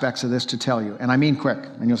aspects of this to tell you. And I mean quick,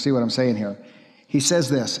 and you'll see what I'm saying here. He says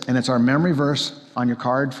this, and it's our memory verse on your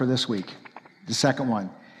card for this week. The second one.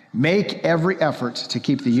 Make every effort to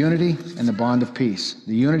keep the unity and the bond of peace.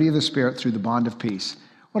 The unity of the Spirit through the bond of peace.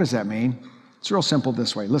 What does that mean? It's real simple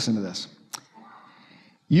this way. Listen to this.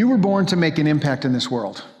 You were born to make an impact in this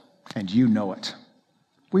world, and you know it.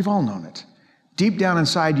 We've all known it. Deep down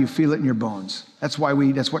inside, you feel it in your bones. That's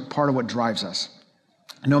what part of what drives us.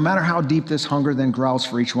 No matter how deep this hunger then growls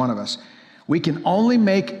for each one of us, we can only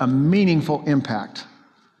make a meaningful impact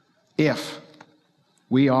if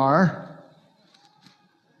we are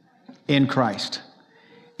in Christ.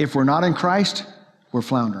 If we're not in Christ, we're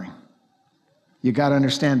floundering. You got to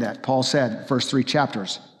understand that. Paul said, first 3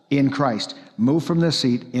 chapters, in Christ. Move from this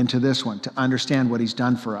seat into this one to understand what he's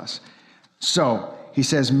done for us. So he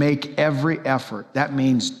says, make every effort. That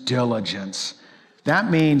means diligence.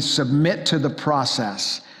 That means submit to the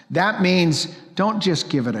process. That means don't just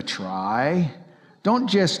give it a try. Don't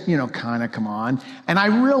just, kind of come on. And I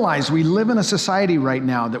realize we live in a society right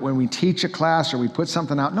now that when we teach a class or we put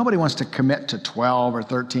something out, nobody wants to commit to 12 or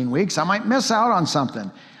 13 weeks. I might miss out on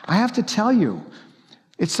something. I have to tell you,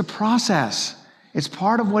 it's the process. It's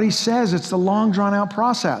part of what he says. It's the long, drawn-out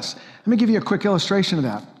process. Let me give you a quick illustration of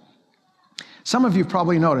that. Some of you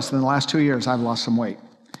probably noticed in the last 2 years, I've lost some weight.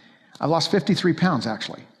 I've lost 53 pounds,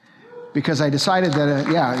 actually, because I decided that,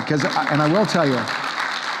 and I will tell you,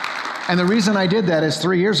 and the reason I did that is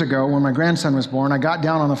 3 years ago when my grandson was born, I got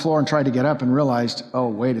down on the floor and tried to get up and realized, oh,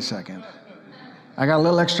 wait a second. I got a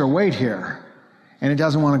little extra weight here, and it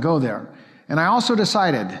doesn't want to go there. And I also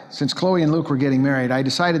decided, since Chloe and Luke were getting married, I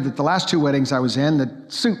decided that the last 2 weddings I was in, the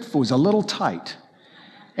suit was a little tight.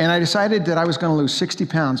 And I decided that I was going to lose 60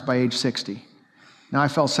 pounds by age 60. Now I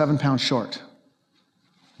fell 7 pounds short.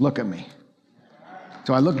 Look at me.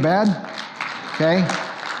 Do I look bad? okay?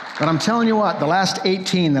 But I'm telling you what, the last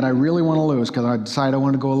 18 that I really want to lose, because I decided I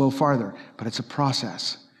want to go a little farther, but it's a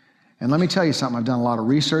process. And let me tell you something, I've done a lot of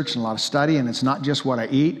research and a lot of study, and it's not just what I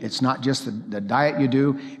eat, it's not just the diet you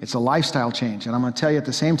do, it's a lifestyle change. And I'm going to tell you at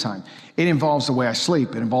the same time, it involves the way I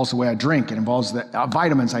sleep, it involves the way I drink, it involves the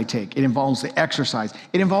vitamins I take, it involves the exercise,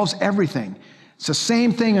 it involves everything. It's the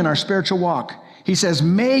same thing in our spiritual walk. He says,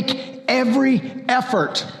 make every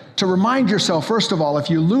effort to remind yourself, first of all, if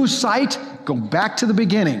you lose sight, go back to the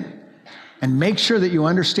beginning. And make sure that you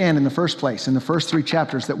understand in the first place, in the first 3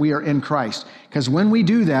 chapters, that we are in Christ. Because when we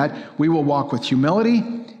do that, we will walk with humility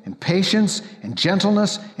and patience and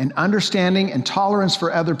gentleness and understanding and tolerance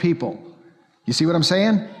for other people. You see what I'm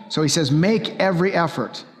saying? So he says, make every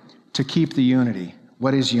effort to keep the unity.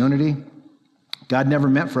 What is unity? God never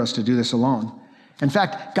meant for us to do this alone. In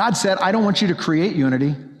fact, God said, I don't want you to create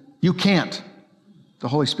unity. You can't. The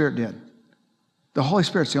Holy Spirit did. The Holy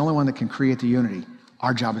Spirit's the only one that can create the unity.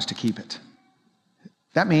 Our job is to keep it.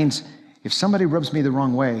 That means if somebody rubs me the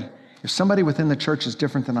wrong way, if somebody within the church is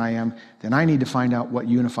different than I am, then I need to find out what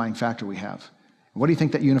unifying factor we have. What do you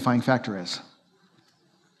think that unifying factor is?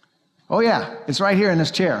 Oh yeah, it's right here in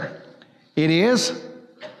this chair. It is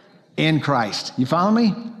in Christ. You follow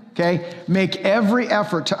me? Okay? Make every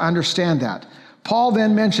effort to understand that. Paul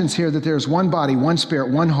then mentions here that there's one body, one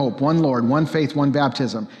spirit, one hope, one Lord, one faith, one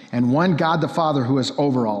baptism, and one God the Father who is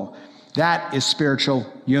over all. That is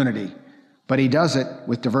spiritual unity. But he does it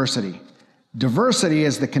with diversity. Diversity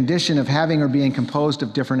is the condition of having or being composed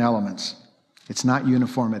of different elements. It's not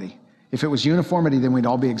uniformity. If it was uniformity, then we'd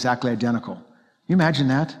all be exactly identical. Can you imagine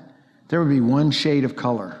that? There would be one shade of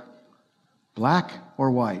color, black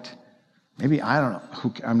or white. Maybe, I don't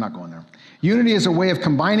know. I'm not going there. Unity is a way of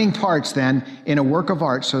combining parts then in a work of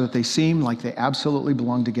art so that they seem like they absolutely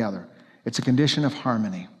belong together. It's a condition of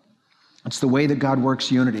harmony. It's the way that God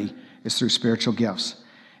works unity is through spiritual gifts.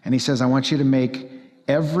 And he says, I want you to make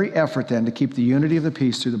every effort then to keep the unity of the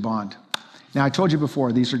peace through the bond. Now, I told you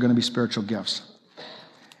before, these are going to be spiritual gifts.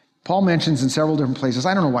 Paul mentions in several different places,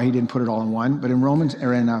 I don't know why he didn't put it all in one, but in 1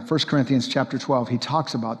 Corinthians chapter 12, he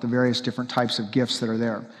talks about the various different types of gifts that are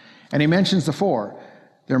there. And he mentions the 4.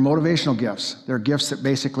 They're motivational gifts. They're gifts that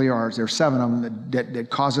basically are, there's 7 of them that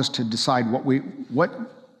cause us to decide what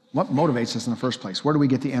motivates us in the first place. Where do we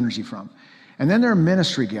get the energy from? And then there are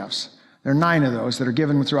ministry gifts. There are 9 of those that are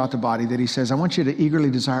given throughout the body that he says, I want you to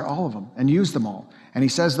eagerly desire all of them and use them all. And he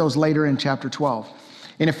says those later in chapter 12.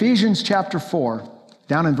 In Ephesians chapter 4,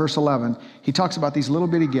 down in verse 11, he talks about these little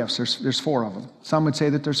bitty gifts. There's 4 of them. Some would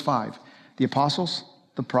say that there's 5. The apostles,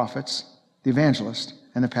 the prophets, the evangelist,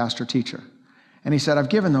 and the pastor teacher. And he said, I've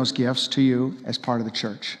given those gifts to you as part of the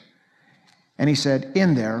church. And he said,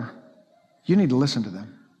 in there, you need to listen to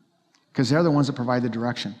them because they're the ones that provide the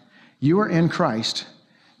direction. You are in Christ.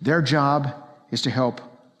 Their job is to help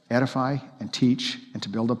edify and teach and to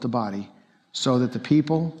build up the body so that the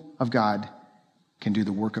people of God can do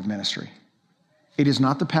the work of ministry. It is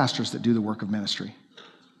not the pastors that do the work of ministry.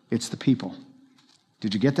 It's the people.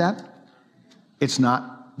 Did you get that? It's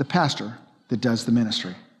not the pastor that does the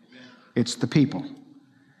ministry. It's the people.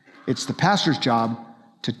 It's the pastor's job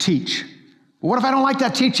to teach. But what if I don't like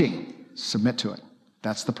that teaching? Submit to it.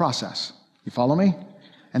 That's the process. You follow me?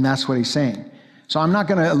 And that's what he's saying. So I'm not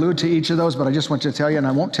going to allude to each of those, but I just want you to tell you, and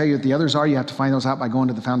I won't tell you what the others are. You have to find those out by going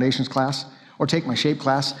to the foundations class or take my shape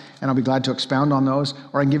class, and I'll be glad to expound on those,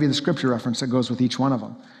 or I can give you the scripture reference that goes with each one of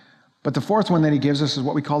them. But the 4th one that he gives us is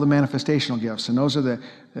what we call the manifestational gifts, and those are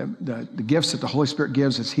the gifts that the Holy Spirit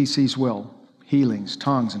gives as he sees will, healings,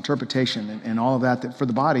 tongues, interpretation, and all of that for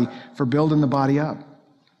the body, for building the body up.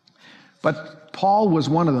 But Paul was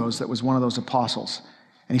one of those that was one of those apostles,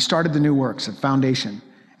 and he started the new works, the foundation.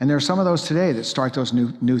 And there are some of those today that start those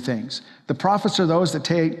new things. The prophets are those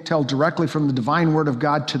that tell directly from the divine word of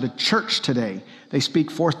God to the church today. They speak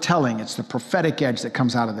forth-telling. It's the prophetic edge that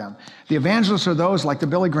comes out of them. The evangelists are those like the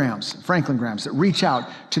Billy Grahams, Franklin Grahams, that reach out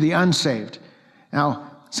to the unsaved.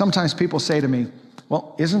 Now, sometimes people say to me,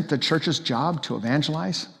 well, isn't the church's job to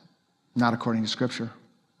evangelize? Not according to Scripture.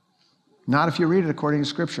 Not if you read it according to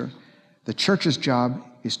Scripture. The church's job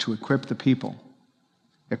is to equip the people.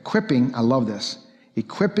 Equipping, I love this.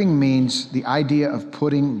 Equipping means the idea of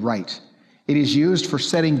putting right. It is used for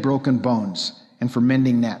setting broken bones and for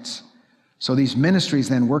mending nets. So these ministries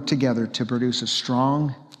then work together to produce a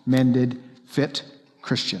strong, mended, fit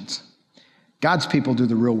Christians. God's people do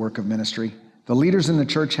the real work of ministry. The leaders in the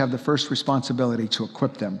church have the first responsibility to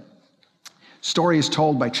equip them. Story is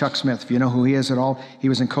told by Chuck Smith. If you know who he is at all, he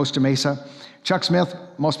was in Costa Mesa. Chuck Smith,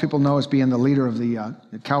 most people know as being the leader of the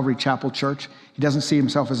Calvary Chapel Church. He doesn't see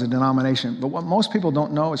himself as a denomination. But what most people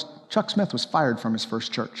don't know is Chuck Smith was fired from his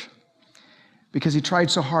first church. because he tried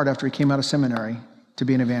so hard after he came out of seminary to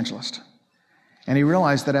be an evangelist. And he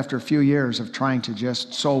realized that after a few years of trying to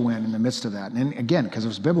just soul win in the midst of that, and again, because it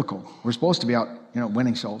was biblical, we're supposed to be out,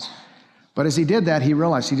 winning souls. But as he did that, he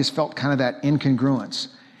realized he just felt kind of that incongruence.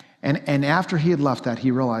 And after he had left that,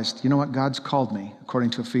 he realized, you know what, God's called me, according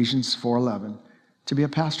to Ephesians 4:11, to be a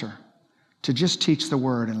pastor, to just teach the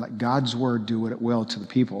word and let God's word do what it will to the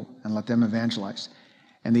people and let them evangelize.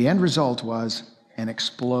 And the end result was an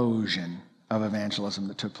explosion of evangelism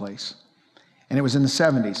that took place. And it was in the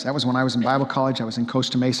 70s. That was when I was in Bible college. I was in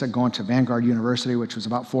Costa Mesa going to Vanguard University, which was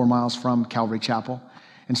about 4 miles from Calvary Chapel.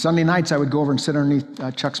 And Sunday nights I would go over and sit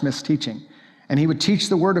underneath Chuck Smith's teaching. And he would teach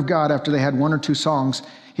the Word of God after they had 1 or 2 songs.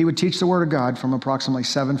 He would teach the Word of God from approximately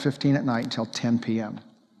 7:15 at night until 10 p.m.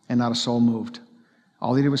 And not a soul moved.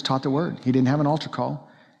 All he did was taught the Word. He didn't have an altar call.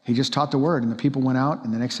 He just taught the Word. And the people went out,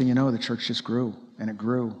 and the next thing you know, the church just grew, and it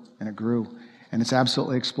grew, and it grew. And it's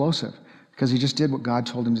absolutely explosive because he just did what God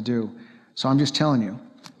told him to do. So I'm just telling you,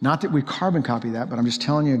 not that we carbon copy that, but I'm just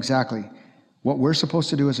telling you exactly what we're supposed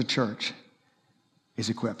to do as a church is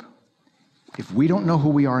equip. If we don't know who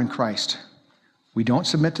we are in Christ, we don't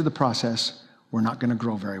submit to the process, we're not going to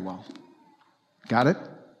grow very well. Got it?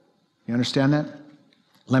 You understand that?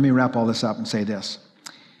 Let me wrap all this up and say this.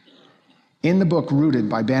 In the book Rooted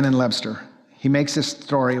by Bannon Lebster, he makes this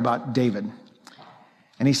story about David.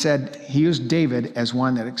 And he said he used David as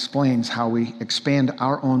one that explains how we expand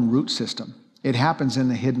our own root system. It happens in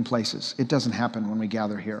the hidden places. It doesn't happen when we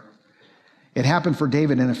gather here. It happened for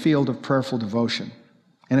David in a field of prayerful devotion,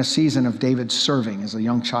 in a season of David serving as a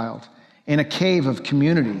young child, in a cave of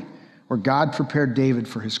community where God prepared David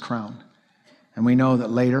for his crown. And we know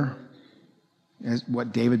that later, as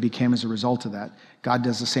what David became as a result of that, God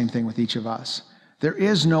does the same thing with each of us. There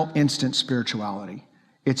is no instant spirituality.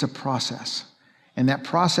 It's a process. And that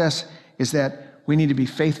process is that we need to be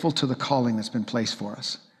faithful to the calling that's been placed for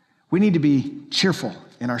us. We need to be cheerful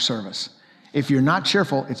in our service. If you're not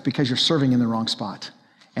cheerful, it's because you're serving in the wrong spot.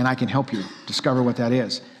 And I can help you discover what that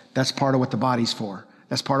is. That's part of what the body's for.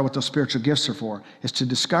 That's part of what those spiritual gifts are for, is to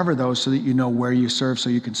discover those so that you know where you serve so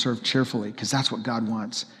you can serve cheerfully, because that's what God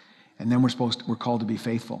wants. And then we're called to be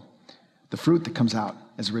faithful. The fruit that comes out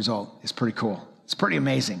as a result is pretty cool. It's pretty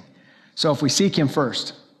amazing. So if we seek him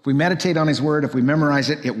first, if we meditate on his word, if we memorize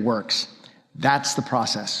it, it works. That's the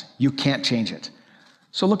process. You can't change it.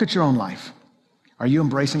 So look at your own life. Are you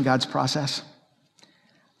embracing God's process?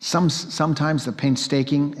 Sometimes the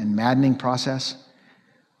painstaking and maddening process.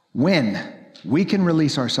 When we can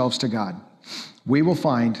release ourselves to God, we will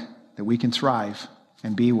find that we can thrive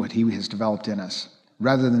and be what he has developed in us,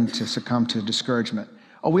 rather than to succumb to discouragement.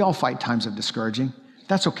 Oh, we all fight times of discouraging.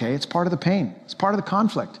 That's okay. It's part of the pain. It's part of the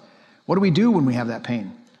conflict. What do we do when we have that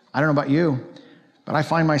pain? I don't know about you, but I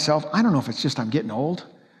find myself, I don't know if it's just I'm getting old,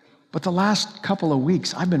 but the last couple of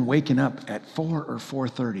weeks, I've been waking up at 4 or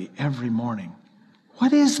 4:30 every morning.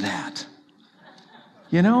 What is that?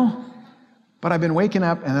 But I've been waking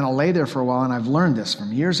up, and then I'll lay there for a while, and I've learned this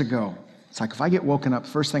from years ago. It's like if I get woken up,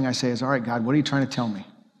 first thing I say is, all right, God, what are you trying to tell me?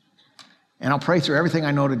 And I'll pray through everything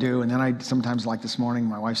I know to do, and then I sometimes, like this morning,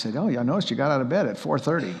 my wife said, oh, yeah, I noticed you got out of bed at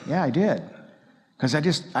 4:30. Yeah, I did. Because I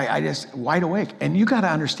just wide awake. And you got to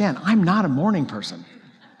understand, I'm not a morning person.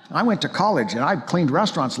 I went to college, and I cleaned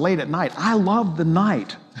restaurants late at night. I love the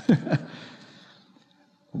night.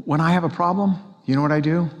 When I have a problem, you know what I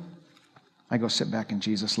do? I go sit back in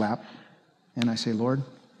Jesus' lap, and I say, Lord,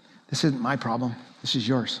 this isn't my problem. This is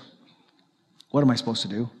yours. What am I supposed to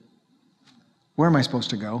do? Where am I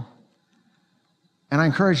supposed to go? And I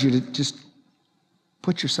encourage you to just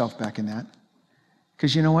put yourself back in that.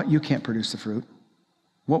 Because you know what? You can't produce the fruit.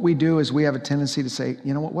 What we do is we have a tendency to say,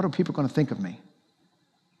 you know what are people going to think of me?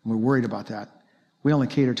 And we're worried about that. We only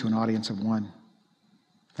cater to an audience of one.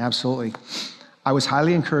 Absolutely. I was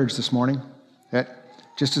highly encouraged this morning that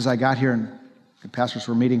just as I got here and the pastors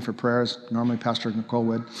were meeting for prayers, normally Pastor Nicole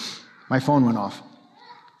would, my phone went off.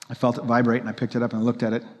 I felt it vibrate, and I picked it up and looked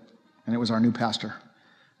at it, and it was our new pastor.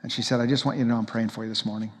 And she said, I just want you to know I'm praying for you this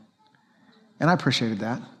morning. And I appreciated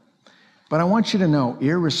that. But I want you to know,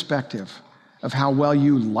 irrespective of how well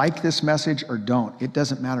you like this message or don't, it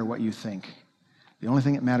doesn't matter what you think. The only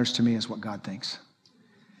thing that matters to me is what God thinks.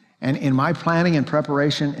 And in my planning and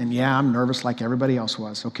preparation, and yeah, I'm nervous like everybody else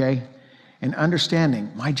was, okay? And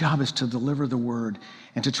understanding, my job is to deliver the word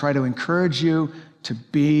and to try to encourage you to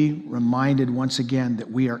be reminded once again that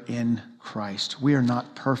we are in Christ. We are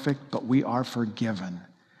not perfect, but we are forgiven.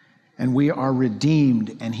 And we are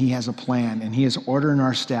redeemed, and he has a plan, and he is ordering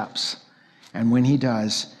our steps. And when he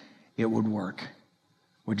does, it would work.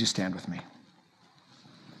 Would you stand with me?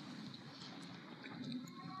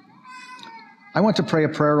 I want to pray a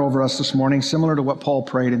prayer over us this morning, similar to what Paul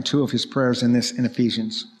prayed in two of his prayers in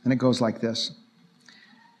Ephesians. And it goes like this.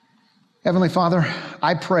 Heavenly Father,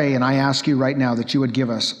 I pray and I ask you right now that you would give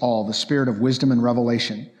us all the spirit of wisdom and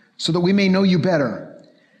revelation so that we may know you better.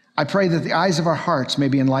 I pray that the eyes of our hearts may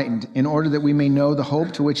be enlightened in order that we may know the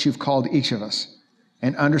hope to which you've called each of us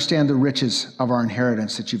and understand the riches of our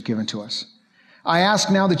inheritance that you've given to us. I ask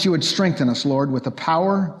now that you would strengthen us, Lord, with the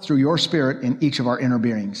power through your Spirit in each of our inner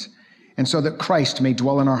beings, and so that Christ may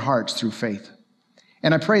dwell in our hearts through faith.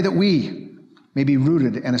 And I pray that we may be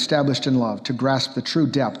rooted and established in love to grasp the true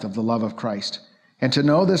depth of the love of Christ and to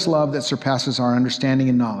know this love that surpasses our understanding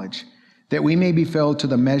and knowledge, that we may be filled to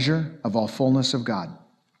the measure of all fullness of God.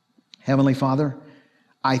 Heavenly Father,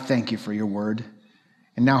 I thank you for your word.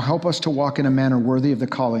 And now help us to walk in a manner worthy of the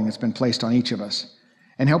calling that's been placed on each of us.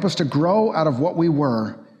 And help us to grow out of what we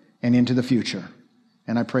were and into the future.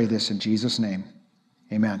 And I pray this in Jesus' name.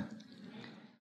 Amen.